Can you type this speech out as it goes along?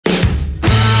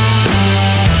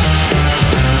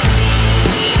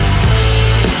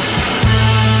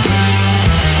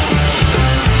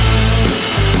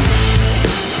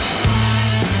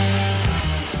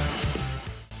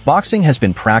Boxing has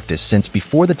been practiced since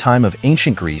before the time of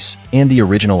ancient Greece and the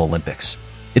original Olympics.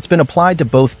 It's been applied to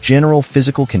both general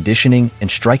physical conditioning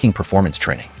and striking performance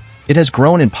training. It has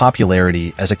grown in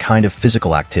popularity as a kind of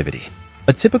physical activity.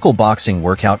 A typical boxing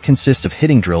workout consists of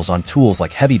hitting drills on tools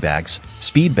like heavy bags,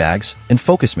 speed bags, and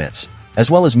focus mitts, as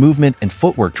well as movement and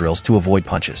footwork drills to avoid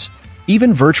punches.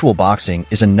 Even virtual boxing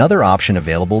is another option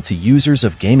available to users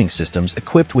of gaming systems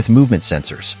equipped with movement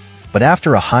sensors. But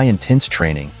after a high-intense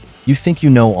training, you think you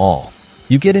know all.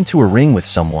 You get into a ring with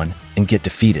someone and get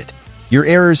defeated. Your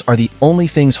errors are the only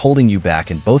things holding you back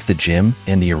in both the gym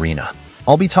and the arena.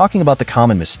 I'll be talking about the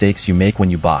common mistakes you make when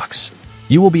you box.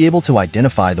 You will be able to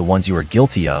identify the ones you are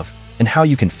guilty of and how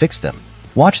you can fix them.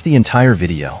 Watch the entire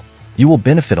video. You will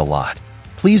benefit a lot.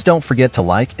 Please don't forget to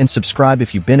like and subscribe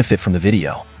if you benefit from the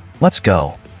video. Let's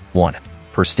go. 1.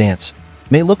 Per stance.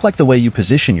 May look like the way you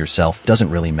position yourself doesn't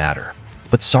really matter.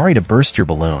 But sorry to burst your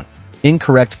balloon.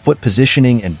 Incorrect foot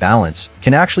positioning and balance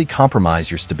can actually compromise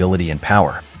your stability and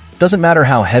power. Doesn't matter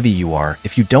how heavy you are,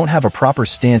 if you don't have a proper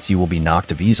stance you will be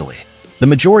knocked off easily. The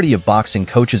majority of boxing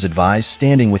coaches advise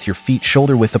standing with your feet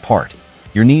shoulder-width apart,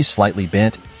 your knees slightly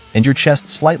bent, and your chest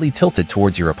slightly tilted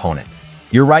towards your opponent.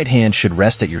 Your right hand should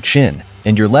rest at your chin,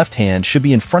 and your left hand should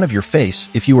be in front of your face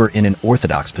if you are in an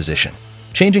orthodox position.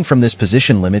 Changing from this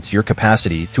position limits your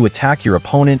capacity to attack your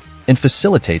opponent and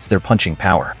facilitates their punching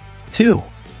power. 2.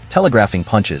 Telegraphing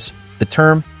punches. The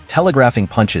term telegraphing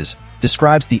punches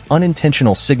describes the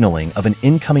unintentional signaling of an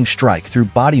incoming strike through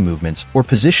body movements or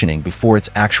positioning before it's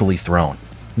actually thrown.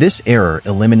 This error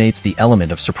eliminates the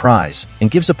element of surprise and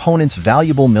gives opponents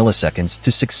valuable milliseconds to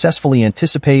successfully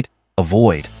anticipate,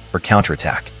 avoid, or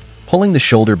counterattack. Pulling the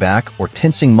shoulder back or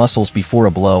tensing muscles before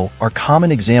a blow are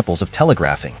common examples of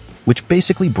telegraphing, which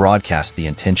basically broadcasts the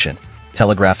intention.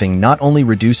 Telegraphing not only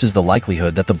reduces the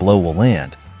likelihood that the blow will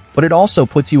land, but it also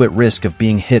puts you at risk of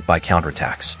being hit by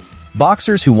counterattacks.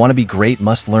 Boxers who want to be great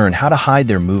must learn how to hide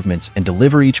their movements and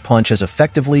deliver each punch as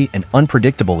effectively and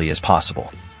unpredictably as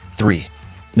possible. 3.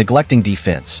 Neglecting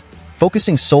defense.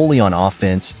 Focusing solely on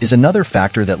offense is another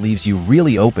factor that leaves you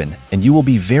really open, and you will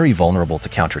be very vulnerable to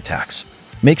counterattacks.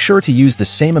 Make sure to use the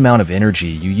same amount of energy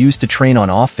you use to train on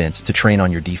offense to train on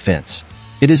your defense.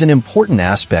 It is an important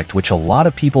aspect which a lot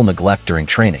of people neglect during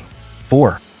training.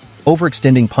 4.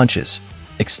 Overextending punches.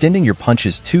 Extending your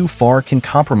punches too far can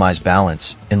compromise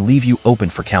balance and leave you open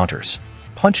for counters.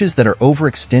 Punches that are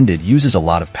overextended uses a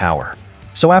lot of power.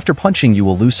 So after punching you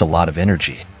will lose a lot of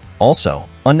energy. Also,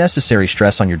 unnecessary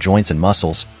stress on your joints and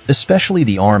muscles, especially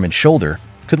the arm and shoulder,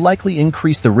 could likely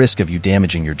increase the risk of you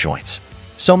damaging your joints.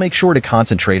 So make sure to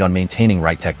concentrate on maintaining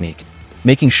right technique,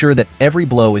 making sure that every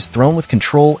blow is thrown with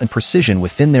control and precision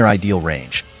within their ideal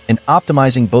range, and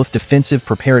optimizing both defensive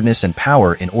preparedness and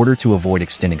power in order to avoid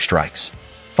extending strikes.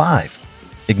 5.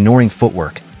 Ignoring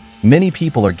footwork. Many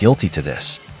people are guilty to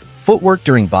this. Footwork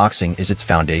during boxing is its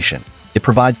foundation. It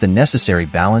provides the necessary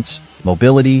balance,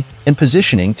 mobility, and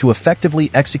positioning to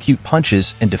effectively execute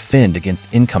punches and defend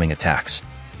against incoming attacks.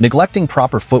 Neglecting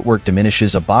proper footwork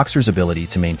diminishes a boxer's ability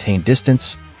to maintain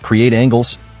distance, create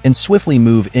angles, and swiftly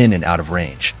move in and out of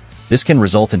range. This can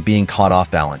result in being caught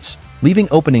off balance, leaving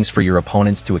openings for your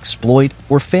opponents to exploit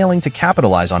or failing to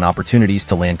capitalize on opportunities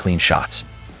to land clean shots.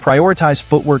 Prioritize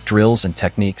footwork drills and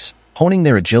techniques, honing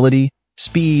their agility,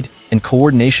 speed, and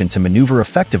coordination to maneuver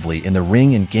effectively in the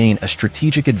ring and gain a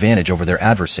strategic advantage over their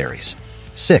adversaries.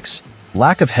 6.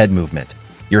 Lack of head movement.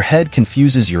 Your head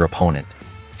confuses your opponent.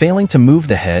 Failing to move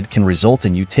the head can result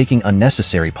in you taking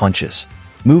unnecessary punches.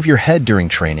 Move your head during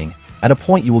training. At a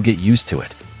point you will get used to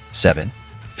it. 7.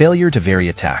 Failure to vary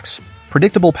attacks.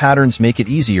 Predictable patterns make it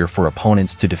easier for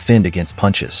opponents to defend against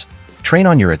punches. Train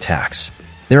on your attacks.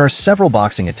 There are several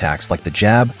boxing attacks like the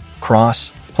jab,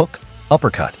 cross, hook,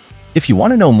 uppercut. If you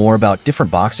want to know more about different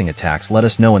boxing attacks, let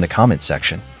us know in the comments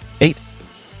section. 8.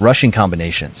 Rushing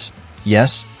combinations.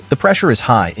 Yes, the pressure is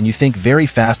high and you think very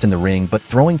fast in the ring, but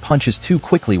throwing punches too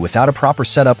quickly without a proper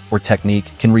setup or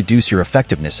technique can reduce your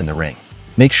effectiveness in the ring.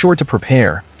 Make sure to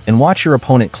prepare and watch your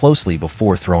opponent closely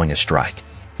before throwing a strike.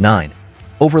 9.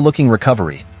 Overlooking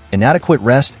recovery. Inadequate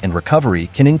rest and recovery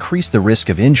can increase the risk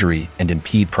of injury and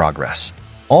impede progress.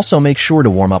 Also, make sure to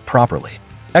warm up properly.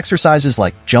 Exercises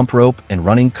like jump rope and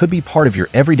running could be part of your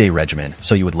everyday regimen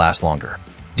so you would last longer.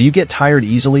 Do you get tired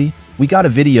easily? We got a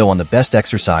video on the best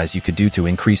exercise you could do to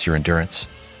increase your endurance.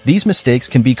 These mistakes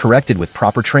can be corrected with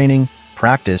proper training,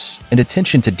 practice, and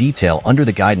attention to detail under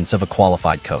the guidance of a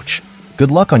qualified coach.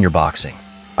 Good luck on your boxing.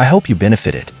 I hope you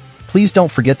benefited. Please don't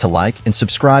forget to like and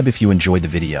subscribe if you enjoyed the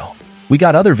video. We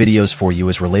got other videos for you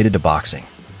as related to boxing.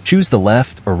 Choose the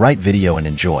left or right video and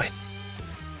enjoy.